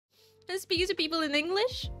Speaking to people in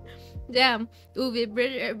English? Damn. Ooh,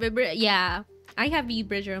 Vibridger. Yeah. I have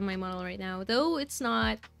Vibridger on my model right now. Though it's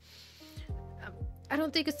not... I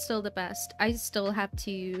don't think it's still the best. I still have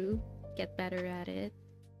to get better at it.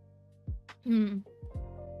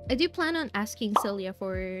 I do plan on asking Celia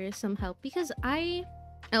for some help because I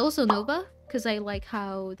also Nova, because I like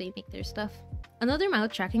how they make their stuff. Another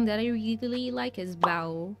mouth tracking that I really like is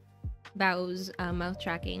Bao's mouth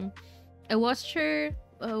tracking. I watched her,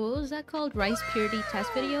 what was that called? Rice Purity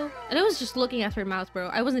test video? And I was just looking at her mouth, bro.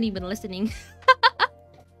 I wasn't even listening.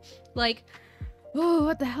 Like, oh,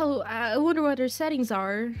 what the hell? I wonder what her settings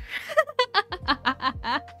are.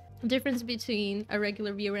 Difference between a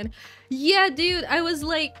regular viewer and... Yeah, dude, I was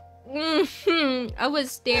like... I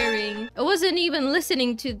was staring. I wasn't even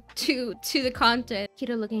listening to the content.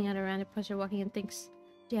 Kiddo looking at a random person walking and thinks,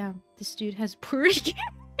 damn, this dude has poor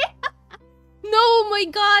No, my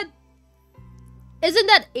god! Isn't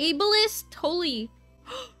that ableist? Holy...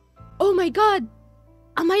 Oh my god!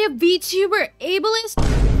 Am I a VTuber ableist?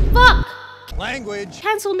 Fuck! Language!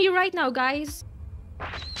 Cancel me right now, guys.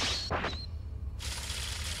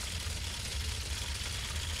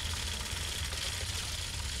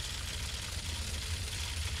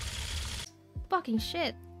 Fucking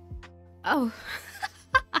shit. Oh.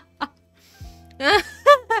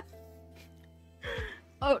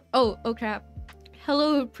 Oh crap.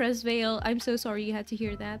 Hello, Pressvale. I'm so sorry you had to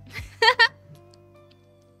hear that.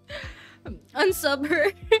 Unsub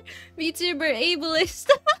her. VTuber ableist.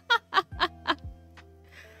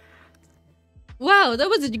 Wow, that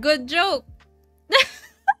was a good joke.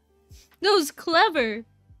 That was clever.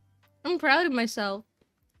 I'm proud of myself.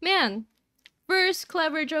 Man. First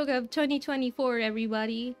clever joke of 2024,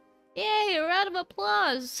 everybody. Yay, a round of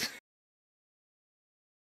applause.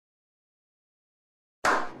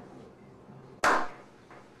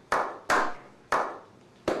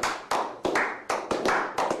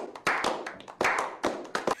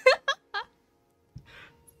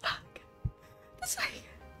 Fuck. That's like...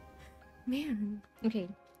 Man. Okay,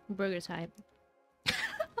 burger time.